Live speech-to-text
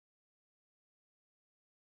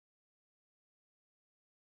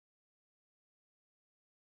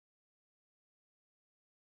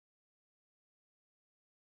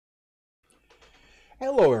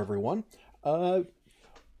Hello, everyone.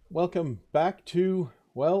 Welcome back to,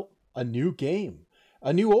 well, a new game.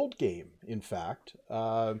 A new old game, in fact.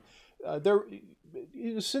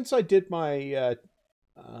 Since I did my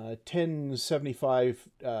 1075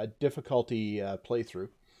 difficulty playthrough,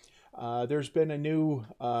 there's been a new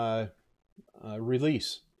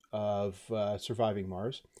release of Surviving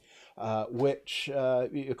Mars, which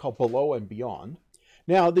called Below and Beyond.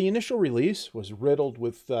 Now, the initial release was riddled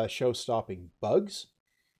with show-stopping bugs,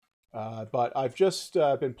 but I've just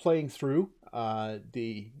been playing through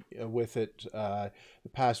with it the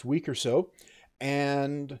past week or so,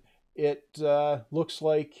 and it looks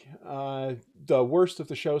like the worst of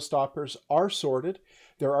the showstoppers are sorted.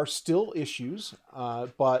 There are still issues,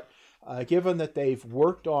 but given that they've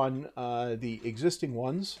worked on the existing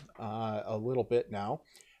ones a little bit now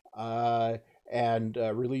and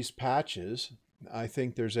released patches, I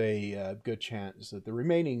think there's a good chance that the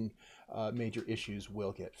remaining major issues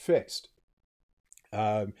will get fixed.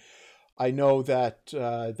 I know that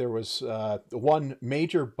there was one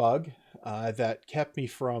major bug that kept me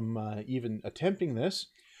from even attempting this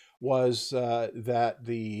was that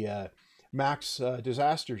the max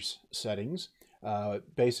disasters settings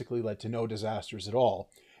basically led to no disasters at all.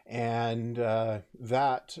 And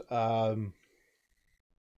that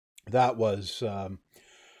was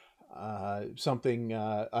something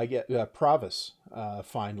I get. Pravis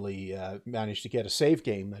finally managed to get a save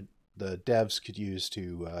game that the devs could use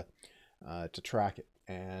to track it,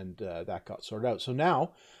 and that got sorted out. So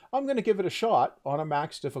now I'm going to give it a shot on a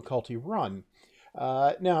max difficulty run.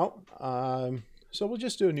 So we'll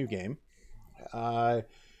just do a new game.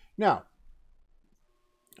 Now,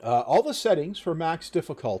 all the settings for max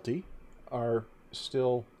difficulty are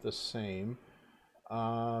still the same.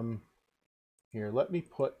 Here, let me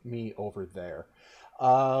put me over there.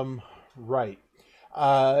 Right.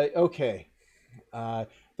 Okay.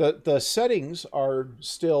 The settings are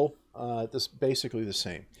still basically the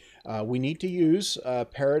same. We need to use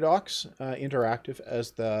Paradox Interactive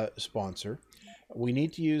as the sponsor. We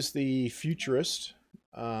need to use the Futurist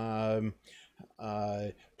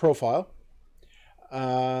profile.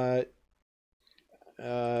 We're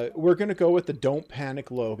going to go with the Don't Panic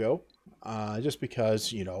logo, just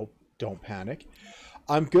because, you know, don't panic.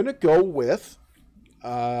 I'm going to go with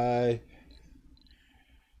as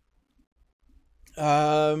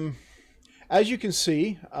you can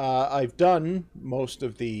see, I've done most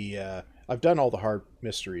of the I've done all the hard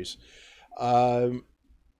mysteries. Now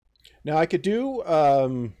I could do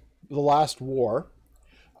The Last War.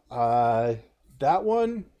 That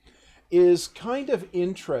one is kind of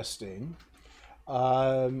interesting.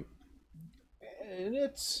 And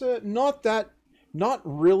it's not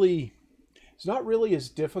really as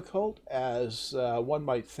difficult as one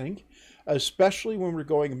might think, especially when we're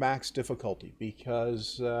going max difficulty,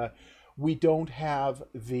 because we don't have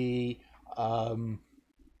the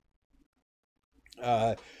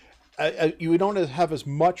we don't have as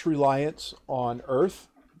much reliance on Earth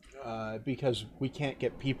because we can't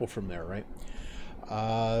get people from there, right?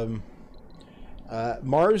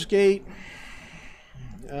 Marsgate,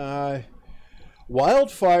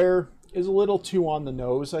 Wildfire is a little too on the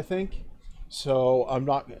nose, I think. So I'm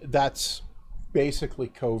not. That's basically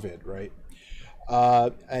COVID, right?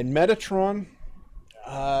 And Metatron.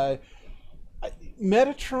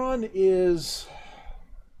 Metatron is,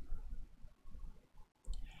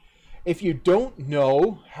 if you don't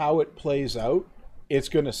know how it plays out, it's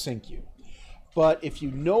going to sink you. But if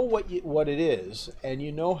you know what it is, and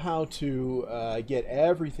you know how to get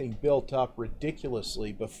everything built up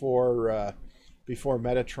ridiculously before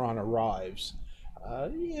Metatron arrives,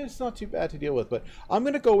 yeah, it's not too bad to deal with. But I'm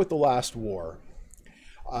going to go with The Last War.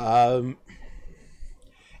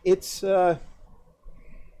 It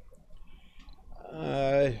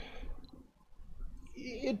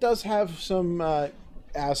does have some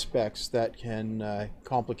aspects that can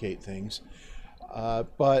complicate things,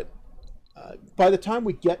 but by the time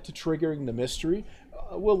we get to triggering the mystery,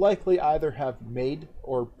 we'll likely either have made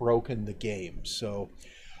or broken the game. So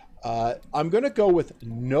I'm going to go with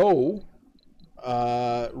no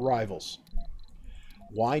rivals.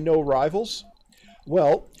 Why no rivals?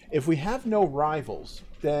 Well, if we have no rivals,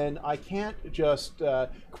 then I can't just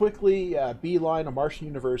quickly beeline a Martian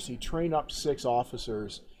university, train up 6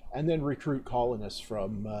 officers, and then recruit colonists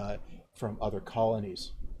from other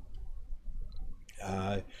colonies.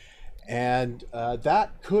 And that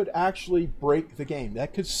could actually break the game.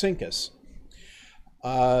 That could sink us.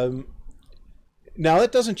 Now,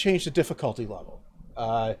 that doesn't change the difficulty level.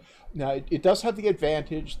 Now, it does have the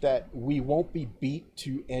advantage that we won't be beat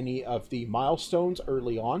to any of the milestones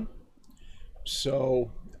early on.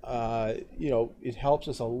 So You know, it helps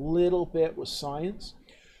us a little bit with science,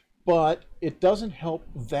 but it doesn't help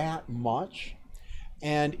that much,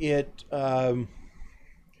 and it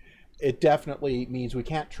definitely means we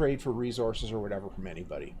can't trade for resources or whatever from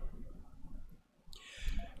anybody.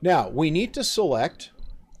 Now, we need to select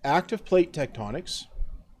active plate tectonics,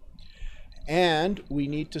 and we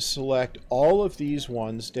need to select all of these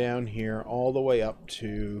ones down here all the way up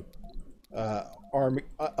to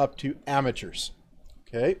amateurs.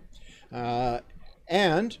 Okay,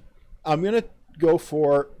 and I'm going to go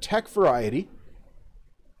for tech variety.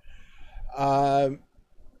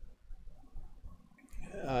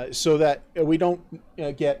 So that we don't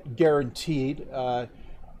get guaranteed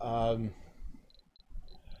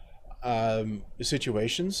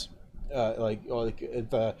situations like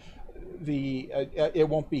it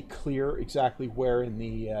won't be clear exactly where in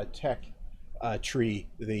the tech tree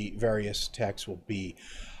the various techs will be.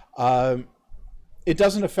 It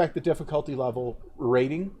doesn't affect the difficulty level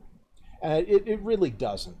rating. It really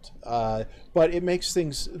doesn't, but it makes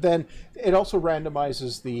things. Then it also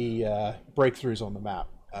randomizes the breakthroughs on the map,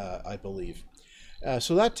 I believe.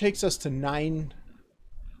 So that takes us to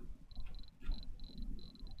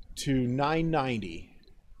 990.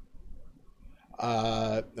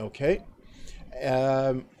 Okay.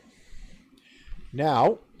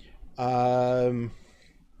 Now,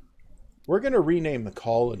 we're going to rename the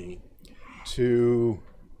colony to.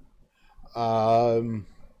 I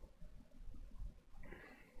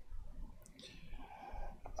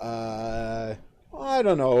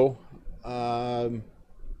don't know.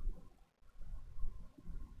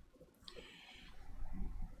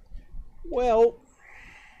 Well,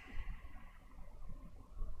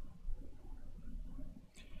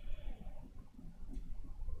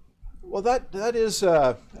 that is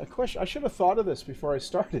a question. I should have thought of this before I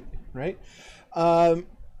started, right? Now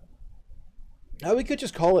we could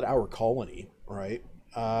just call it our colony, right?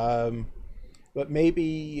 But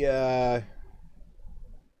maybe.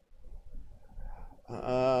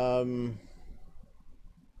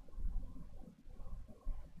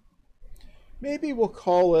 Maybe we'll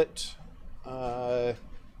call it.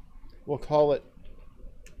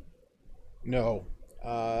 No.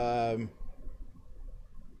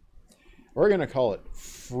 We're gonna call it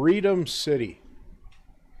Freedom City.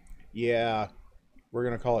 Yeah, we're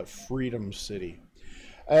gonna call it Freedom City,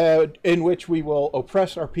 in which we will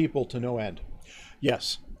oppress our people to no end.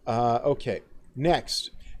 Yes. Okay.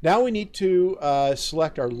 Next. Now we need to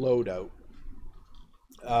select our loadout.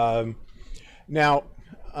 Now,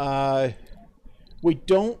 we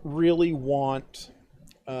don't really want...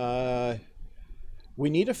 we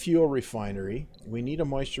need a fuel refinery. We need a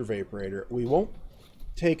moisture vaporator. We won't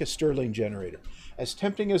take a Stirling generator. As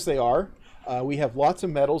tempting as they are, we have lots of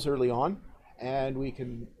metals early on, and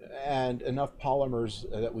enough polymers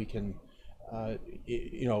that we can,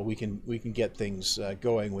 we can get things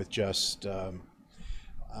going with just...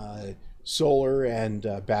 solar and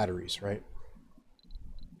batteries, right?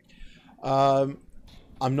 I'm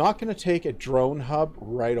not going to take a drone hub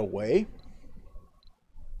right away.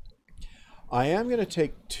 I am going to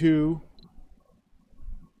take 2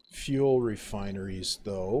 fuel refineries,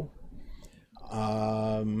 though,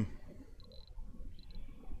 and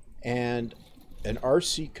an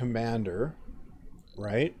RC commander,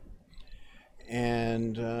 right?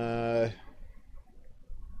 And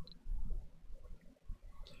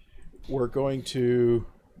we're going to...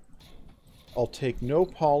 I'll take no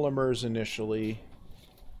polymers initially.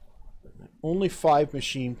 Only 5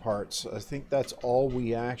 machine parts. I think that's all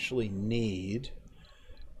we actually need.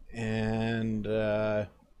 And I'll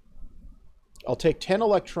take 10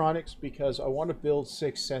 electronics because I want to build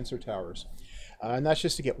 6 sensor towers. And that's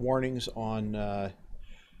just to get warnings on...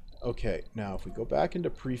 Okay, now if we go back into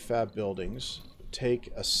prefab buildings,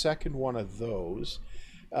 take a second one of those...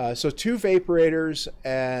 so 2 vaporators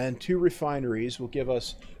and 2 refineries will give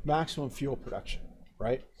us maximum fuel production,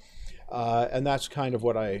 right? And that's kind of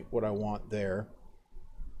what I want there.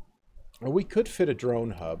 We could fit a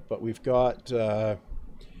drone hub, but we've got...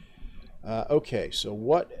 okay, so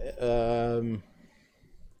what...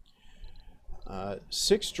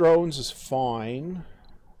 6 drones is fine.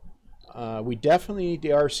 We definitely need the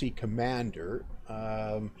RC commander.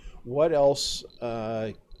 What else?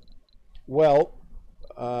 Well...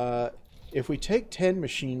 if we take 10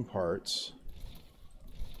 machine parts,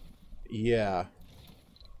 yeah.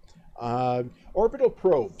 Orbital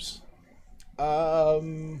probes.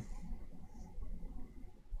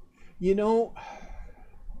 You know,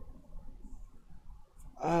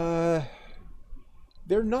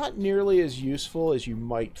 they're not nearly as useful as you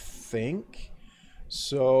might think.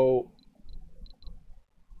 So,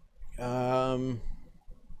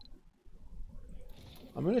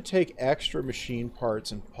 I'm going to take extra machine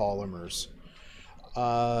parts and polymers.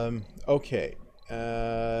 Okay.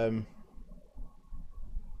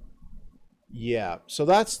 Yeah, so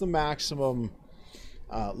that's the maximum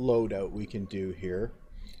loadout we can do here.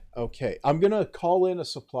 Okay, I'm going to call in a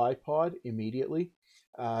supply pod immediately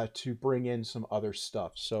to bring in some other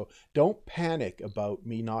stuff. So don't panic about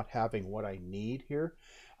me not having what I need here.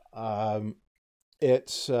 Um,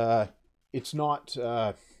 it's not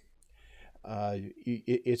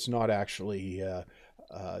it's not actually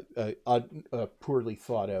poorly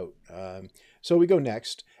thought out. So we go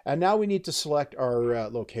next, and now we need to select our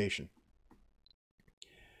location.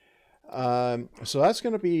 So that's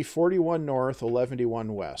going to be 41 north,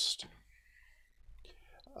 11 west.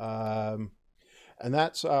 And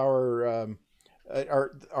that's our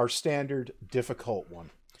standard difficult one.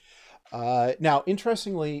 Now,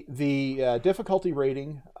 interestingly, the difficulty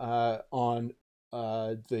rating on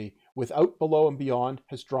the without, below, and beyond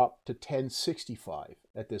has dropped to 1065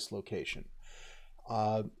 at this location.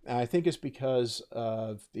 And I think it's because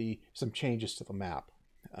of some changes to the map.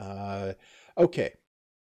 Okay.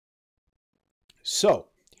 So,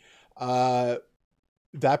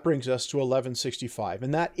 that brings us to 1165,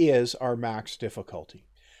 and that is our max difficulty.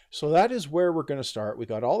 So that is where we're going to start. We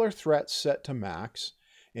got all our threats set to max.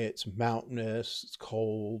 It's mountainous, it's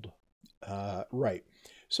cold, right.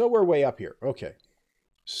 So we're way up here. Okay,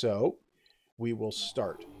 so we will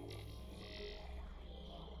start.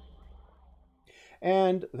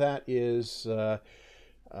 And that is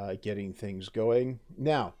getting things going.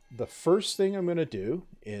 Now, the first thing I'm going to do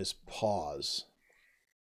is pause.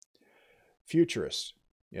 Futurist.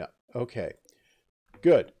 Yeah, okay.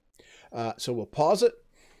 Good. So we'll pause it.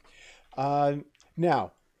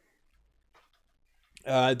 Now,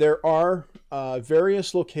 there are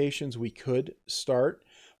various locations we could start,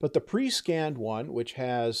 but the pre-scanned one, which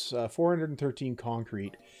has 413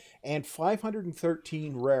 concrete and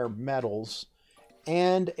 513 rare metals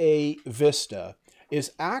and a vista,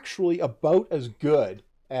 is actually about as good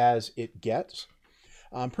as it gets.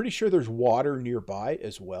 I'm pretty sure there's water nearby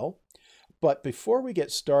as well. But before we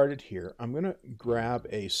get started here, I'm going to grab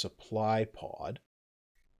a supply pod.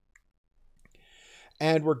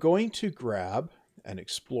 And we're going to grab an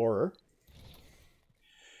explorer,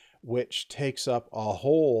 which takes up a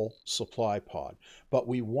whole supply pod. But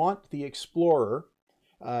we want the explorer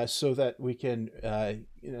so that we can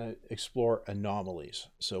explore anomalies.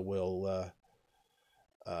 So we'll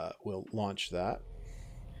launch that.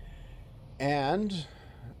 And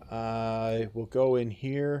we'll go in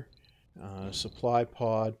here. Supply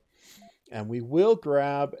pod, and we will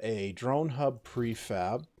grab a drone hub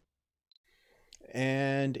prefab.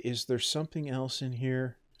 And is there something else in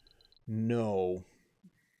here? No.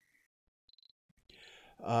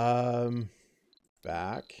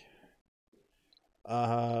 Back.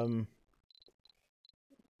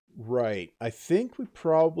 Right. I think we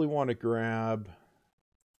probably want to grab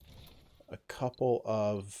a couple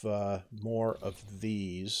of more of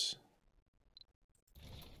these.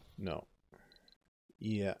 No.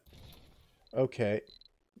 Yeah. Okay.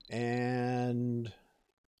 And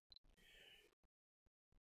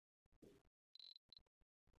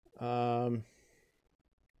no.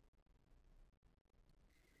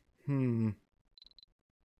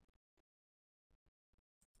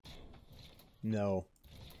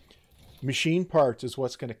 Machine parts is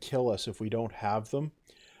what's going to kill us if we don't have them.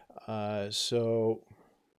 So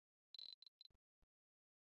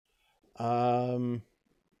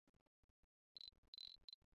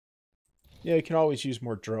yeah, you can always use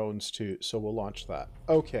more drones too, so we'll launch that.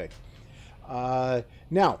 Okay.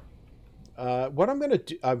 Now, what I'm going to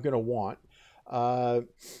do, I'm going to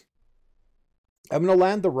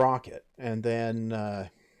land the rocket, and then I'm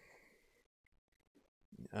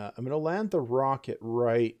going to land the rocket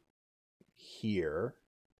right here.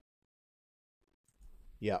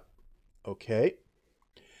 Yep. Okay.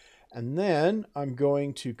 And then I'm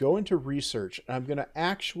going to go into research, and I'm going to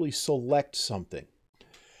actually select something.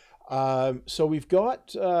 So we've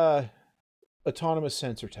got autonomous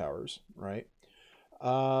sensor towers, right?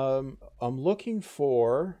 I'm looking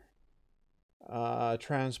for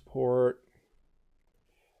transport.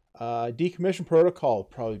 Decommission protocol will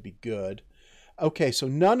probably be good. Okay, so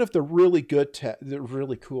none of the really good, the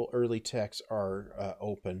really cool early techs are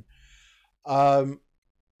open.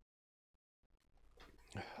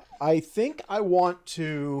 I think I want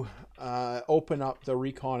to open up the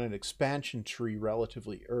recon and expansion tree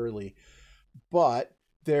relatively early, but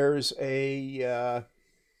there's a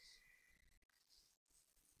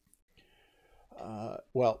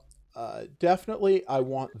definitely I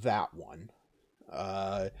want that one.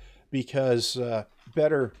 because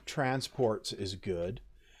better transports is good.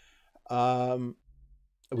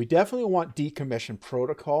 We definitely want decommission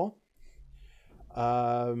protocol.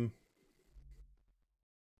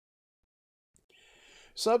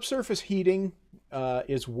 Subsurface heating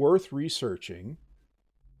is worth researching.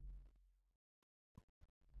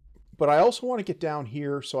 But I also want to get down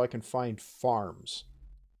here so I can find farms.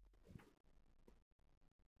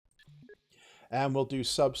 And we'll do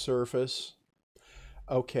subsurface.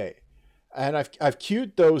 Okay. And I've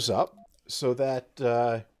queued those up so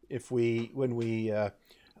that when we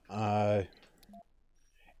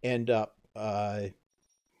end up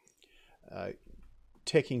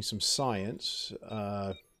taking some science,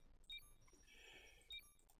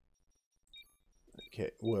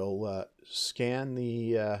 okay, we'll scan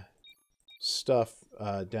the stuff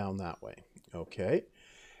down that way. Okay.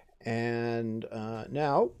 And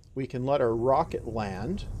now we can let our rocket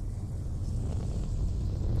land.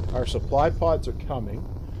 Our supply pods are coming.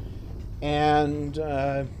 And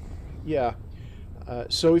yeah.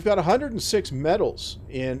 So we've got 106 metals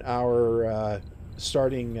in our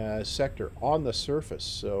starting sector on the surface.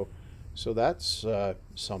 So that's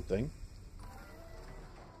something.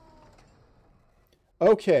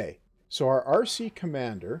 Okay. So our RC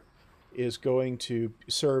commander is going to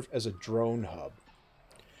serve as a drone hub.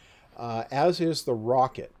 As is the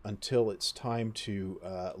rocket until it's time to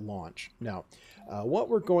launch. Now, what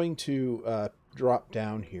we're going to drop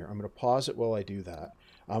down here, I'm going to pause it while I do that.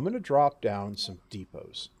 I'm going to drop down some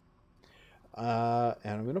depots. And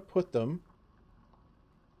I'm going to put them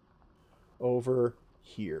over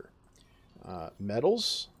here.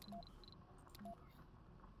 Metals,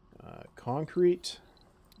 concrete,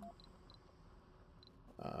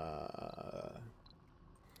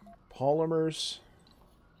 polymers,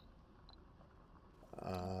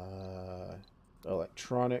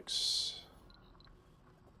 electronics,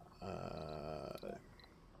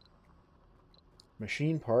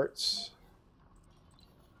 machine parts,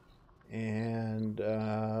 and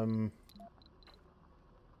then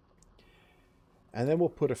we'll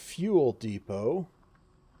put a fuel depot,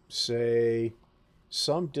 say,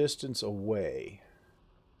 some distance away.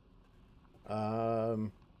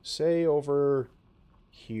 Say over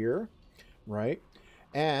here, right?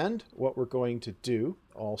 And what we're going to do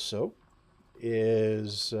also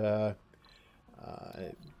is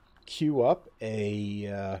queue up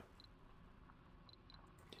a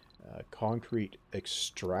concrete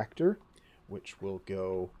extractor, which will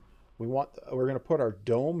go. We're going to put our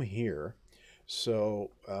dome here,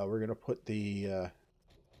 so we're going to put the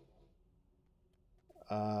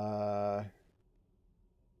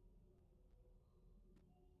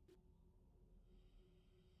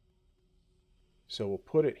so we'll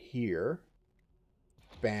put it here.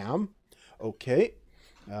 Bam. Okay.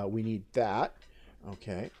 We need that.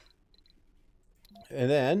 Okay. And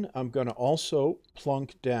then I'm going to also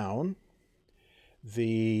plunk down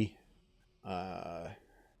the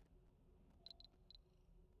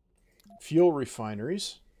fuel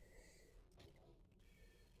refineries.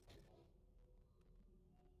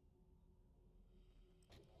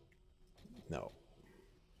 No.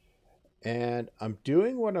 And I'm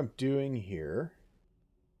doing what I'm doing here.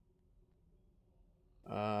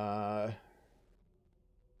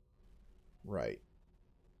 Right.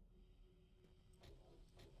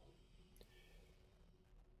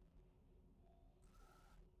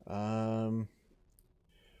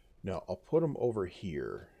 No, I'll put them over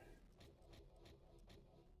here.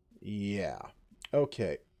 Yeah.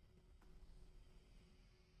 Okay.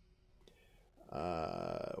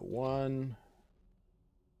 1,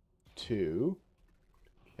 2.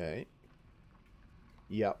 Okay.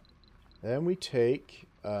 Yep. Then we take,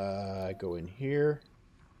 go in here.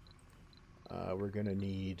 We're going to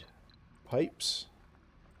need pipes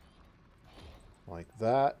like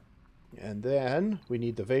that. And then we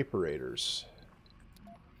need the vaporators.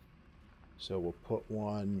 So we'll put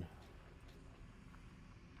one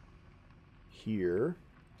here.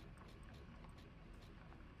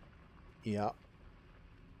 Yep.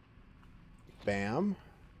 Bam.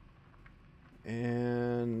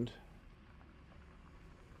 And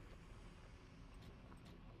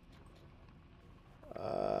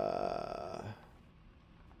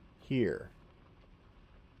here.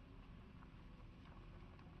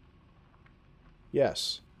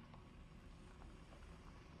 Yes.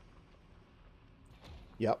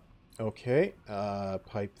 Yep. Okay.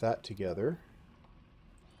 Pipe that together.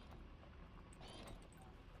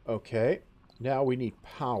 Okay. Now we need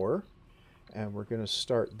power. And we're going to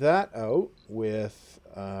start that out with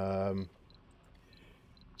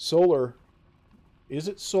solar. Is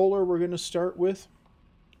it solar we're going to start with?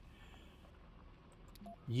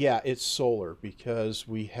 Yeah, it's solar because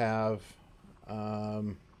we have...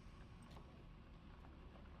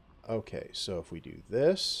 okay, so if we do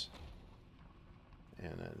this,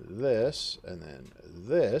 and then this, and then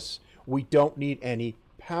this, we don't need any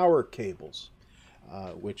power cables,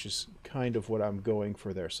 which is kind of what I'm going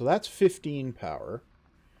for there. So that's 15 power.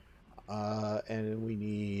 And then we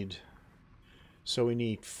need... so we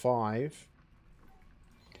need 5.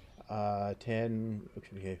 10...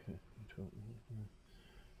 okay.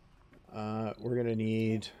 We're going to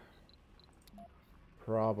need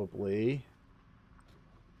probably...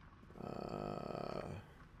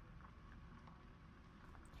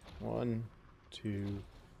 1, 2...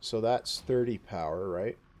 so that's 30 power,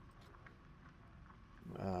 right?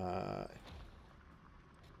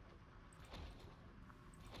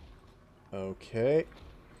 Okay.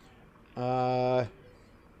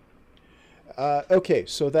 Okay,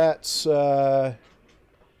 so that's a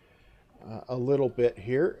little bit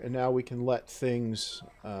here, and now we can let things...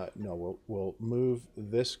 no, we'll move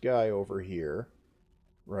this guy over here,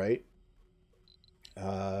 right?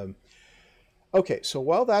 Okay, so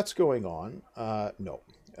while that's going on,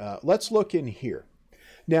 let's look in here.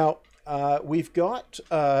 Now, we've got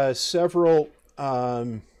several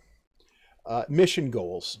mission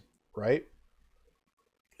goals, right?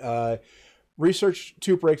 Research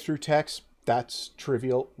 2 breakthrough techs, that's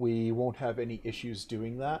trivial. We won't have any issues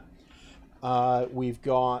doing that. We've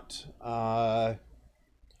got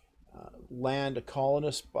land a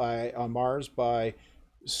colonist on Mars by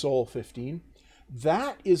Sol 15.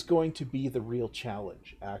 That is going to be the real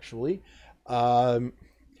challenge, actually,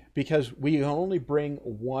 because we only bring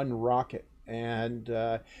 1 rocket, and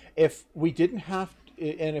if we didn't have,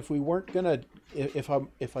 and if we weren't gonna,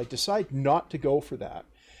 if I decide not to go for that,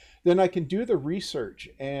 then I can do the research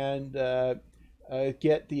and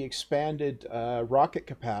get the expanded rocket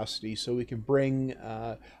capacity, so we can bring.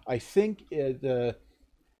 I think that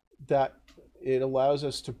it allows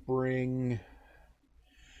us to bring.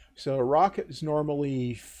 So a rocket is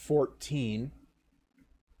normally 14,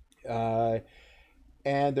 and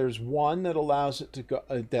there's one that allows it to go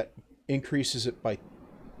that increases it by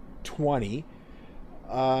 20,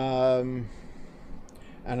 and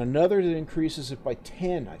another that increases it by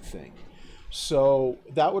 10, I think. So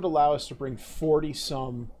that would allow us to bring 40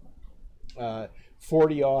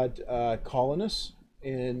 odd colonists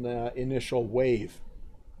in initial wave.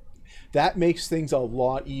 That makes things a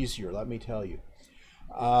lot easier, let me tell you.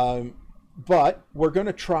 But we're going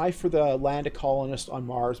to try for the land a colonist on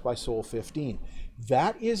Mars by Sol 15.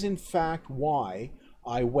 That is, in fact, why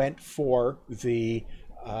I went for the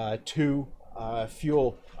 2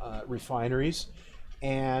 fuel refineries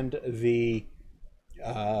and the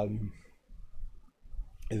 2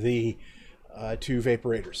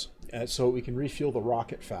 vaporators, so we can refuel the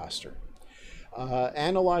rocket faster.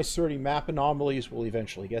 Analyze 30 map anomalies. We'll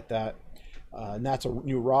eventually get that. And that's a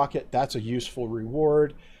new rocket. That's a useful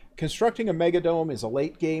reward. Constructing a megadome is a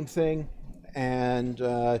late game thing,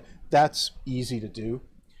 and that's easy to do.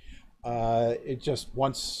 It just,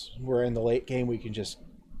 once we're in the late game, we can just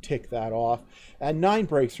tick that off. And 9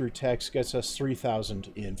 breakthrough techs gets us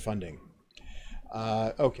 3,000 in funding.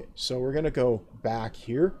 Okay, so we're going to go back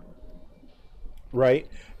here. Right.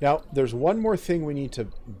 Now, there's one more thing we need to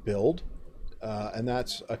build, and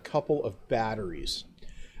that's a couple of batteries.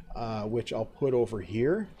 Which I'll put over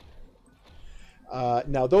here.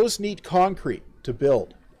 Now those need concrete to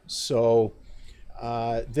build, so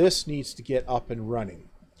this needs to get up and running.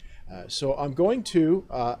 So I'm going to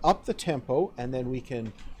up the tempo, and then we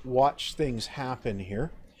can watch things happen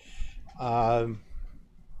here.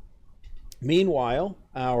 Meanwhile,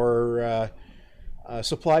 our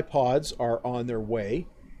supply pods are on their way.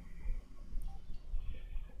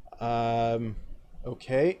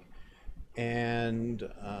 Okay. And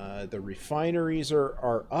the refineries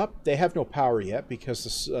are up. They have no power yet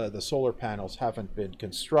because the solar panels haven't been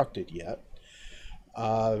constructed yet.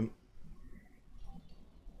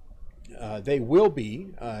 They will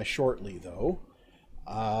be shortly, though.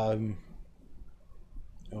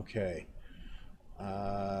 Okay.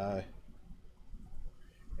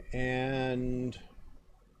 And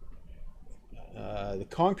the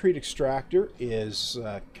concrete extractor is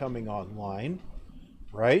coming online,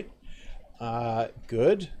 right?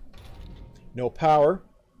 Good. No power.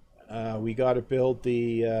 We got to build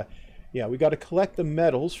the... we got to collect the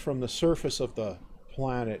metals from the surface of the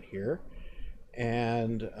planet here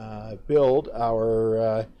and build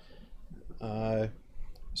our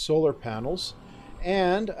solar panels.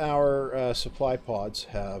 And our supply pods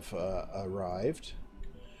have arrived.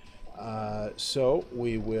 So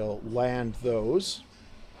we will land those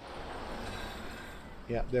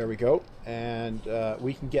Yeah, there we go. And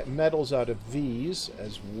we can get metals out of these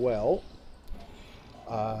as well.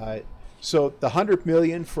 So the 100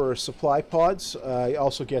 million for supply pods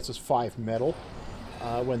also gets us 5 metal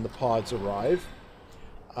when the pods arrive.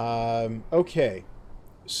 Okay,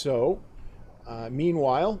 so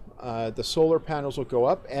meanwhile, the solar panels will go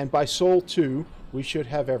up, and by Sol 2, we should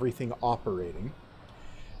have everything operating.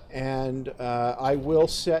 And I will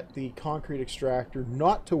set the concrete extractor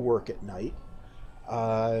not to work at night.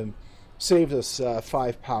 Saves us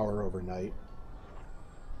 5 power overnight.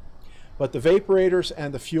 But the vaporators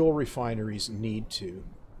and the fuel refineries need to.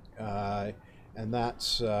 And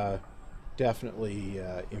that's definitely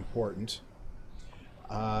important.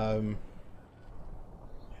 So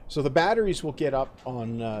the batteries will get up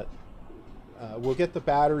on... we'll get the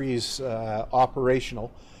batteries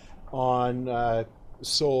operational on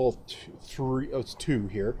Sol 2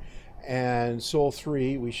 here. And Sol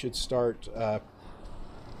 3, we should start...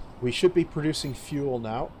 we should be producing fuel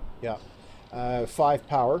now. Yeah. 5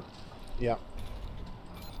 power. Yeah.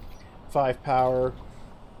 5 power.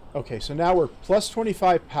 Okay, so now we're plus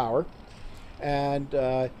 25 power. And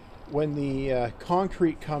when the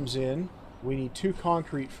concrete comes in, we need 2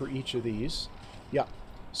 concrete for each of these. Yeah.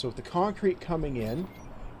 So with the concrete coming in,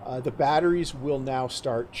 the batteries will now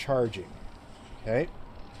start charging. Okay.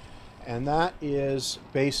 And that is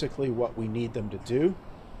basically what we need them to do.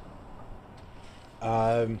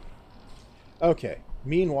 Okay.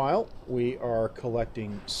 Meanwhile, we are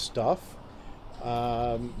collecting stuff.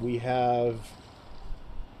 We have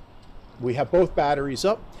both batteries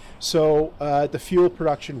up, so the fuel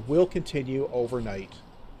production will continue overnight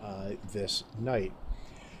this night.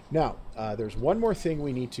 Now, there's one more thing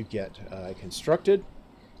we need to get constructed,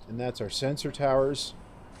 and that's our sensor towers.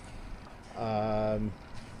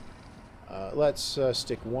 Let's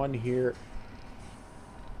stick one here.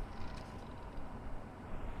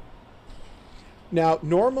 Now,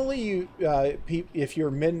 normally, if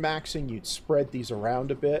you're min-maxing, you'd spread these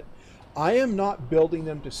around a bit. I am not building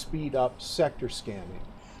them to speed up sector scanning.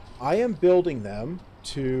 I am building them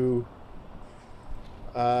to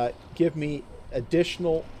give me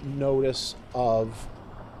additional notice of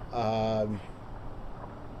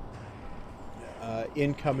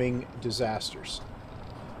incoming disasters.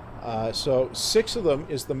 So 6 of them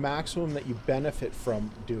is the maximum that you benefit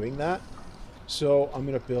from doing that. So I'm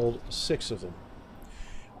going to build 6 of them.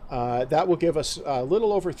 That will give us a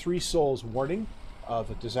little over 3 sols warning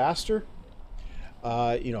of a disaster.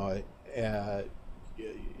 That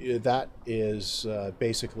is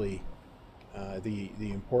basically the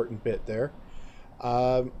important bit there.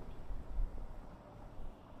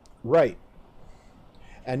 Right.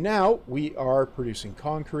 And now we are producing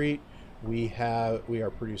concrete. We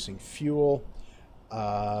are producing fuel.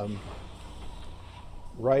 Right.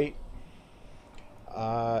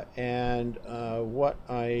 And what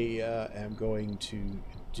I am going to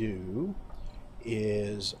do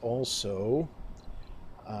is also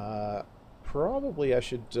probably I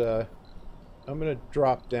should I'm going to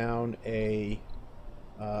drop down a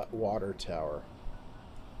water tower,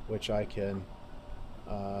 which I can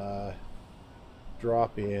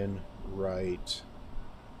drop in right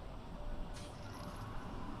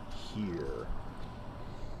here.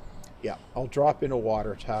 Yeah, I'll drop in a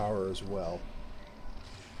water tower as well.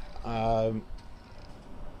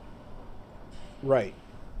 Right.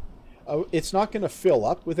 It's not going to fill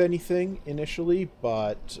up with anything initially,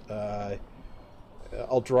 but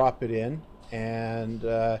I'll drop it in. And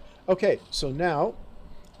okay, so now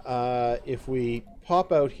if we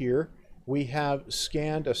pop out here, we have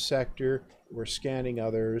scanned a sector. We're scanning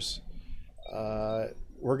others.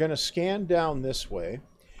 We're going to scan down this way.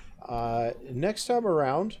 Next time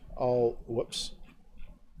around, oh,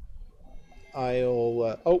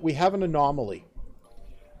 we have an anomaly.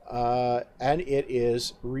 And it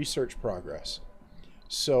is research progress.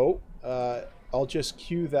 So I'll just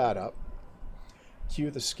queue that up.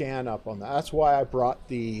 Queue the scan up on that. That's why I brought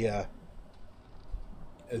the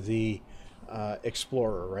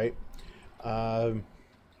Explorer, right?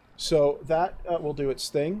 So that will do its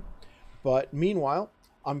thing. But meanwhile,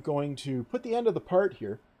 I'm going to put the end of the part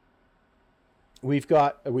here. We've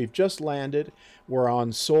just landed. We're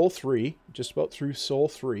on Sol 3, just about through Sol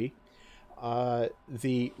 3.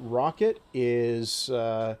 The rocket is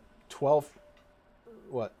 40%.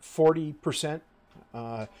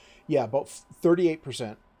 Yeah, about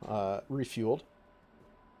 38% refueled.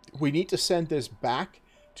 We need to send this back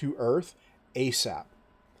to Earth ASAP.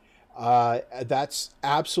 That's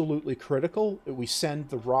absolutely critical. We send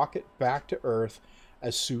the rocket back to Earth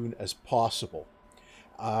as soon as possible.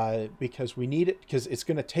 Because we need it, because it's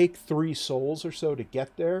going to take 3 sols or so to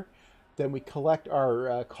get there. Then we collect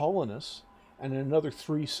our colonists, and another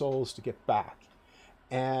 3 souls to get back.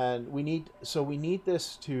 And we need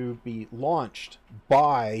this to be launched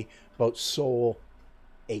by about soul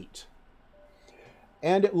 8.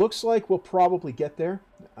 And it looks like we'll probably get there,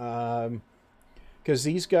 because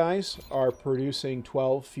these guys are producing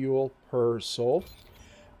 12 fuel per soul.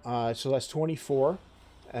 So that's 24,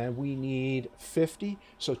 and we need 50.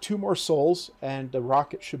 So 2 more souls, and the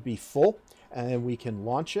rocket should be full, and we can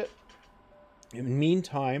launch it. In the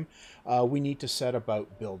meantime, we need to set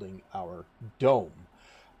about building our dome.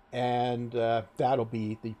 And that'll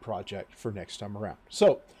be the project for next time around.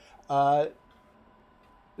 So I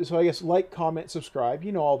guess like, comment, subscribe,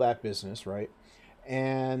 you know, all that business, right?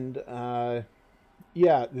 And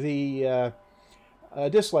yeah, the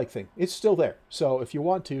dislike thing, it's still there. So if you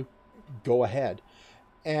want to, go ahead.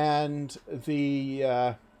 And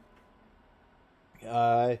the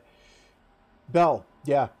bell,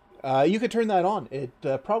 yeah, you could turn that on. It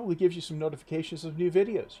probably gives you some notifications of new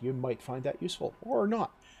videos. You might find that useful or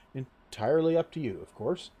not. Entirely up to you, of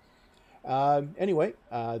course. Anyway,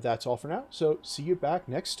 that's all for now. So see you back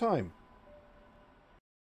next time.